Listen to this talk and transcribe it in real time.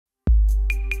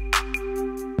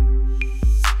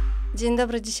Dzień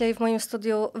dobry, dzisiaj w moim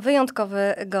studiu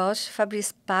wyjątkowy gość,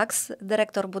 Fabrice Pax,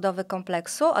 dyrektor budowy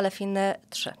kompleksu Olefiny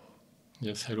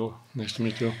III. Yes, hello. Nice to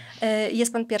meet you.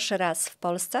 Jest pan pierwszy raz w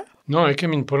Polsce? No, I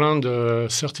came in Poland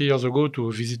 30 years ago to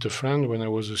visit a friend when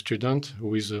I was a student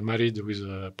who is married with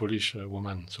a Polish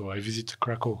woman. So I visit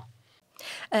Krakow.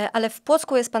 Ale w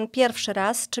Płocku jest pan pierwszy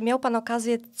raz. Czy miał pan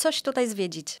okazję coś tutaj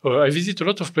zwiedzić? I visit a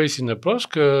lot of places in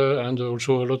Polska and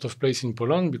also a lot of places in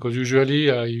Poland because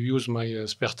usually I use my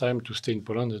spare time to stay in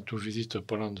Poland and to visit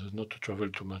Poland, not to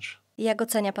travel too much. Jak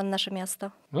ocenia pan nasze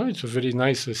miasto? No, it's a very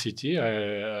nice city.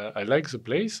 I like the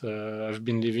place. I've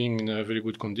been living in a very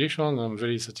good condition. I'm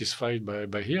very satisfied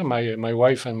by here. My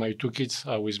wife and my 2 kids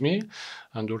are with me,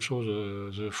 and also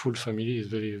the full family is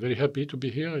very happy to be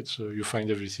here. It's you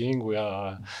find everything.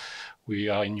 We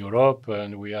are in Europe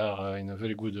and we are in a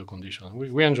very good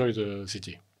condition. We enjoy the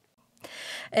city.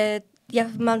 Ja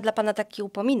mam dla pana taki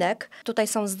upominek. Tutaj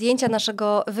są zdjęcia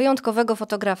naszego wyjątkowego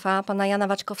fotografa, pana Jana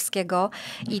Waćkowskiego,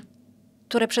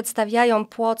 które przedstawiają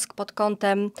Płock pod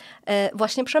kątem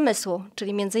właśnie przemysłu,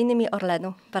 czyli między innymi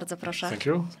Orlenu. Bardzo proszę. Thank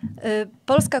you.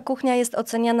 Polska kuchnia jest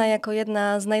oceniana jako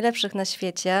jedna z najlepszych na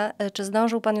świecie. Czy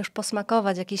zdążył pan już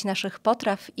posmakować jakichś naszych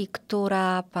potraw i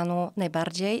która panu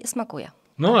najbardziej smakuje?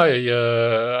 No,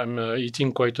 I'm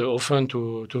eating quite often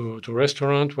to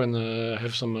restaurant when I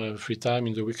have some free time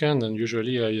in the weekend, and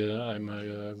usually I'm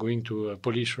going to a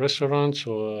Polish restaurant,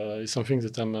 so it's something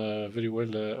that I'm very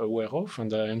well aware of,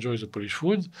 and I enjoy the Polish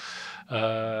food.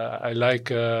 I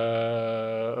like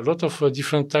a lot of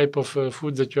different type of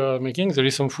food that you are making. There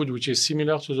is some food which is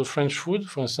similar to the French food.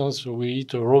 For instance, we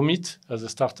eat raw meat as a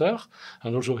starter,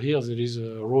 and also here there is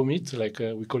raw meat, like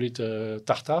we call it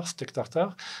tartare, steak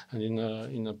tartare, and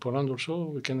in Poland also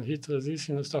we can eat this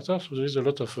in a starter. So there is a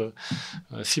lot of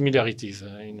similarities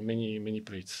in many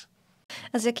plates.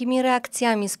 A z jakimi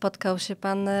reakcjami spotkał się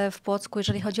pan w Płocku,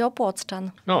 jeżeli chodzi o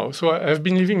Płockczan? No, so I've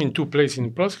been living in 2 places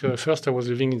in Płock. First I was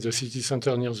living in the city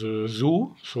center near the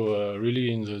zoo, so really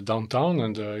in the downtown,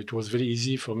 and it was very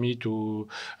easy for me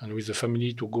and with the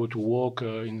family to go to walk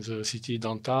in the city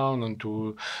downtown and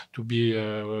to be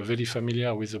very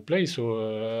familiar with the place.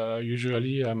 So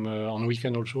usually on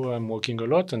weekend also I'm walking a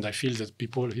lot, and I feel that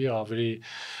people here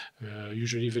are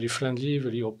usually very friendly,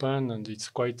 very open, and it's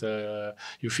quite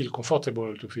you feel comfortable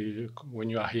to feel when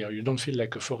you are here. You don't feel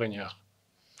like a foreigner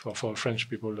for French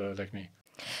people like me.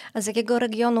 A z jakiego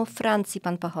regionu Francji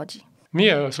pan pochodzi?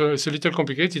 Me, so it's a little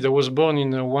complicated. I was born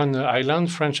in one island,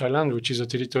 French island, which is a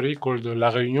territory called La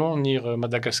Réunion near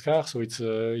Madagascar. So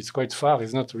it's quite far.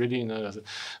 It's not really in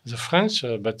the French,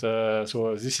 but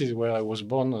so this is where I was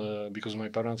born because my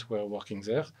parents were working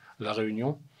there, La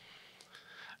Réunion.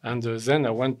 And then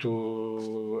I went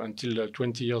until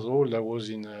 20 years old, I was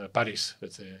in Paris,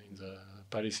 let's say, in the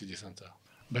Paris city center.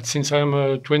 But since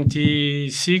I'm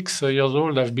 26 years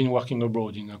old, I've been working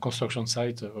abroad, in a construction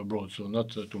site abroad, so not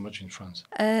too much in France.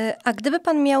 A gdyby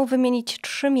pan miał wymienić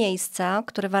 3 miejsca,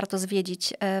 które warto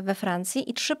zwiedzić we Francji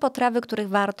i 3 potrawy, których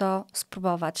warto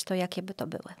spróbować, to jakie by to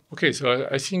były? Okay, so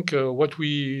I think what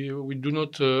we do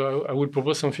not, I would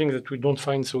propose something that we don't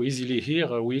find so easily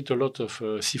here. We eat a lot of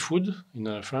seafood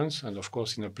in France, and of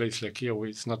course in a place like here,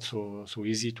 it's not so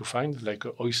easy to find, like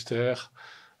oyster.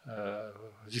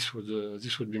 This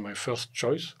would be my first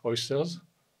choice, oysters.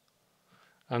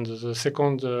 And the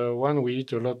second one, we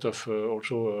eat a lot of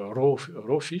also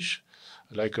raw fish,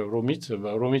 like raw meat.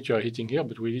 Raw meat you are eating here,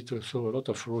 but we eat also a lot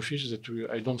of raw fish that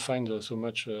I don't find so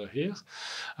much here.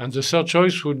 And the third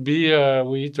choice would be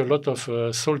we eat a lot of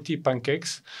salty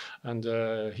pancakes. And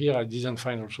here I didn't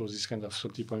find also this kind of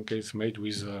salty pancakes made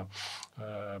with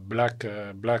black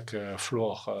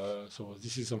flour. So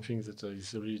this is something that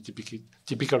is really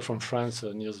typical from France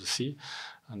near the sea,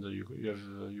 and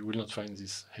you will not find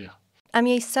this here. A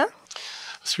miejsca?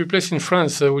 3 places in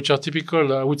France which are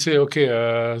typical, I would say, okay,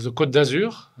 the Côte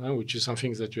d'Azur, which is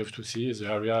something that you have to see, the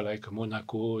area like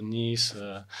Monaco, Nice.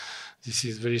 This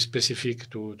is very specific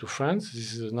to France.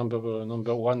 This is number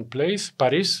 1 place.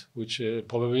 Paris, which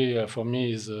probably for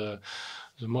me is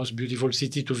the most beautiful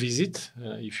city to visit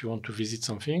if you want to visit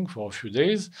something for a few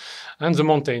days. And the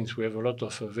mountains. We have a lot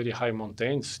of very high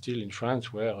mountains still in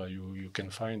France where you can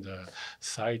find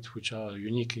sites which are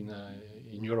unique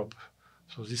in Europe.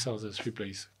 So these are the 3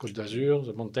 places: Côte d'Azur,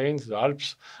 the mountains, the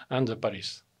Alps, and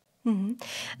Paris.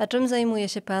 A czym zajmuje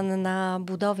się pan na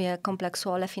budowie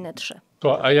kompleksu Olefiny III?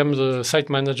 So I am the site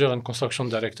manager and construction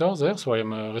director there. So I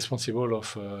am responsible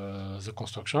of the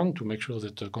construction to make sure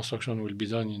that the construction will be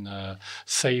done in a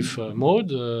safe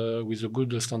mode with a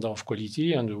good standard of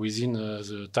quality and within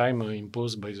the time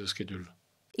imposed by the schedule.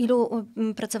 Ilu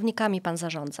pracownikami pan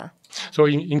zarządza? So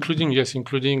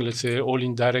including, let's say, all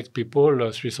indirect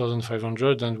people,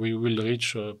 3,500, and we will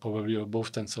reach probably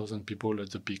above 10,000 people at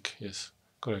the peak. Yes,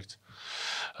 correct.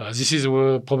 This is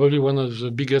probably one of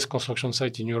the biggest construction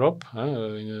sites in Europe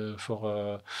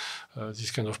for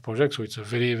this kind of project. So it's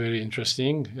very, very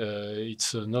interesting.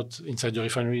 It's not inside the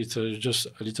refinery. It's just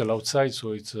a little outside.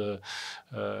 So it's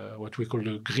what we call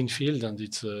the greenfield, and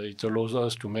it allows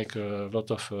us to make a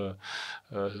lot of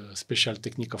special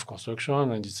technique of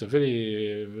construction, and it's a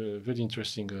very, very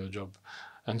interesting job.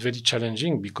 And very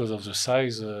challenging because of the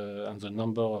size and the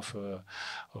number of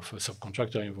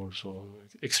subcontractors involved. So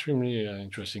extremely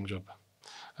interesting job.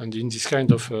 And in this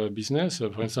kind of business,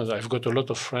 for instance, I've got a lot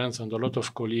of friends and a lot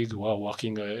of colleagues who are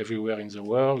working everywhere in the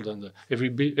world, and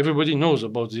everybody knows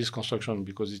about this construction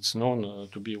because it's known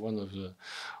to be one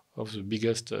of the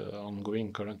biggest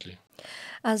ongoing currently.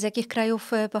 A z jakich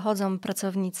krajów pochodzą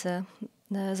pracownicy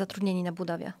zatrudnieni na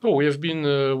budowie? So we have been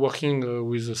working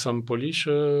with some Polish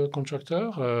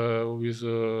contractor, with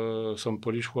some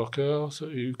Polish workers,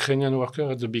 Ukrainian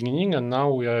workers at the beginning, and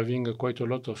now we are having quite a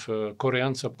lot of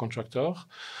Korean subcontractors.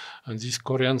 And these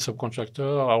Korean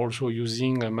subcontractors are also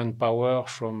using manpower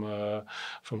from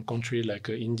countries like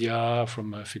India,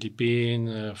 from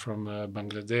Philippines, from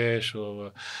Bangladesh.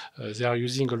 Or they are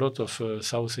using a lot of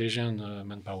South Asian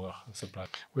manpower supply.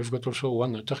 We've got also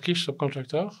one Turkish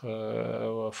subcontractor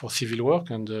for civil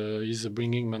work, and he's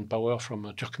bringing manpower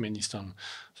from Turkmenistan.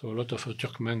 So a lot of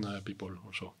Turkmen people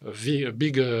also. A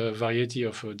big variety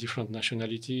of different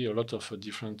nationality, a lot of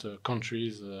different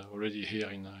countries already here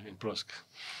in Płocku.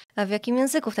 A w jakim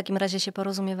języku w takim razie się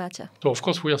porozumiewacie? So of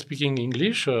course we are speaking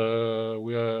English.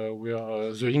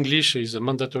 The English is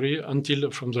mandatory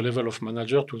until from the level of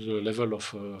manager to the level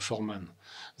of foreman.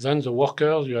 Then the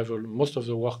workers, you have most of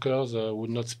the workers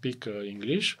would not speak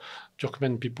English.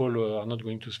 Turkmen people are not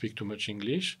going to speak too much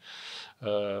English.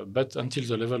 But until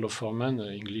the level of foreman,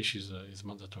 English is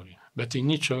mandatory. But in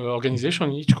each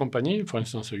organization, each company, for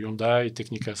instance, Hyundai,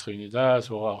 Técnicas Reunidas,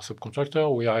 or our subcontractor,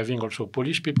 we are having also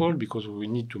Polish people because we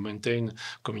need to maintain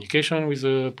communication with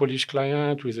the Polish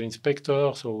client, with the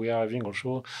inspector. So we are having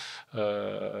also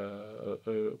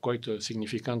quite a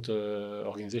significant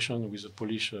organization with the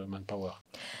Polish manpower.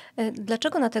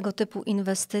 Dlaczego na tego typu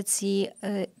inwestycji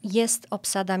jest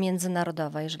obsada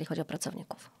międzynarodowa, jeżeli chodzi o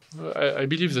pracowników? I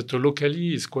believe that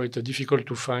locally it's quite difficult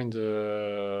to find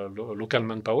local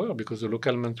manpower because the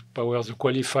local manpower, the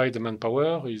qualified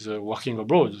manpower, is working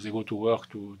abroad. They go to work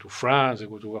to France, they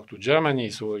go to work to Germany,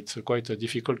 so it's quite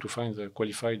difficult to find the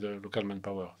qualified local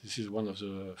manpower. This is one of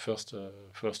the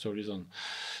first reason.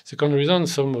 Second reason,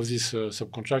 some of these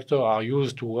subcontractors are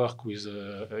used to work with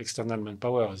external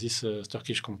manpower. This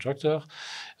Turkish contractor,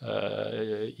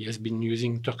 he has been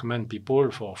using Turkmen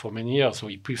people for many years, so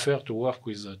he prefers to work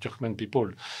with Turkmen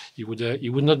people. It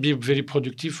would not be very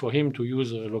productive for him to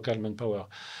use local manpower.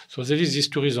 So there is these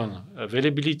two reasons: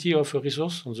 availability of a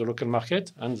resource on the local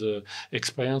market and the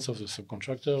experience of the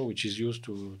subcontractor, which is used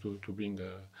to bring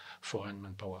foreign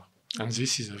manpower. And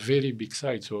this is a very big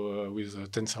site. So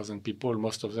with 10,000 people,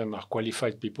 most of them are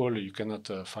qualified people. You cannot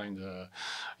find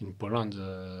in Poland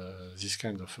this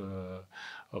kind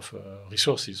of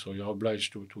resources. So you're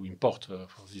obliged to import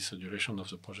for this duration of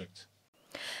the project.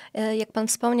 Jak pan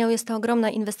wspomniał, jest to ogromna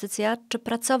inwestycja. Czy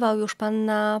pracował już pan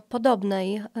na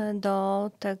podobnej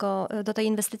do tej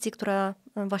inwestycji, która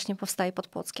właśnie powstaje pod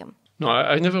Płockiem?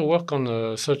 No, I never work on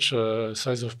such a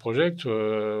size of project.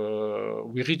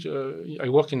 I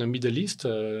work in the Middle East,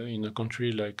 in a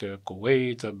country like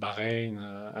Kuwait, Bahrain,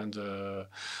 and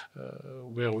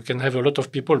where we can have a lot of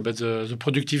people, but the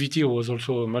productivity was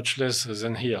also much less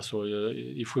than here. So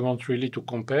if we want really to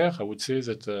compare, I would say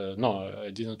that no,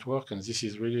 I didn't work, and this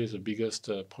is really the biggest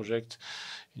project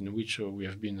in which we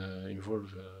have been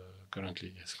involved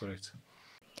currently. Yes, correct.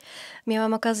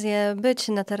 Miałam okazję być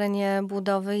na terenie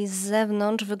budowy i z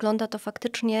zewnątrz wygląda to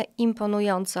faktycznie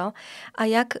imponująco. A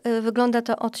jak wygląda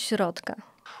to od środka?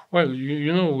 Well,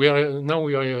 you know, we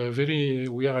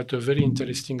are at a very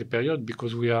interesting period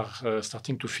because we are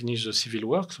starting to finish the civil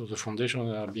work. So the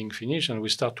foundations are being finished, and we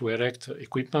start to erect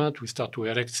equipment. We start to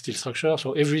erect steel structure.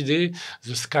 So every day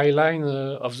the skyline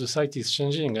of the site is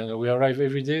changing, and we arrive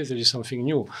every day there is something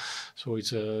new. So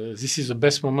this is the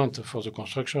best moment for the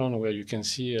construction, where you can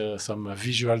see some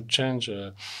visual change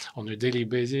on a daily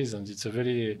basis, and it's a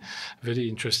very, very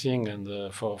interesting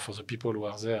and for the people who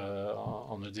are there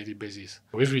on a daily basis.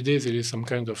 Every day there is some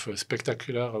kind of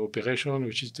spectacular operation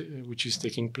which is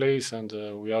taking place, and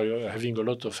we are having a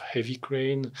lot of heavy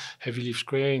lift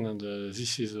crane, and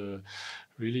this is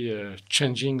really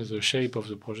changing the shape of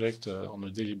the project on a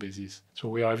daily basis. So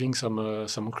we are having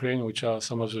some cranes which are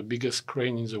some of the biggest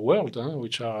cranes in the world,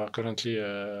 which are currently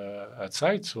at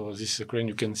site. So this crane,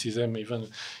 you can see them even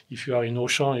if you are in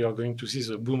ocean, you are going to see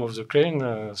the boom of the crane.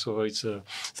 So it's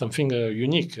something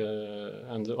unique,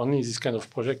 and only this kind of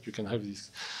project you can have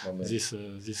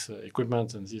this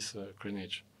equipment and this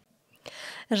craneage.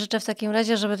 Życzę w takim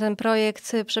razie, żeby ten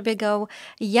projekt przebiegał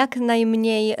jak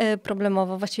najmniej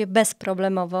problemowo, właściwie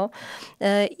bezproblemowo.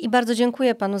 I bardzo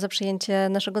dziękuję panu za przyjęcie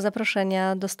naszego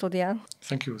zaproszenia do studia.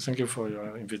 Thank you for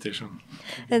your invitation.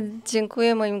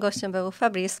 Dziękuję. Moim gościem był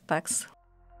Fabrice Pax.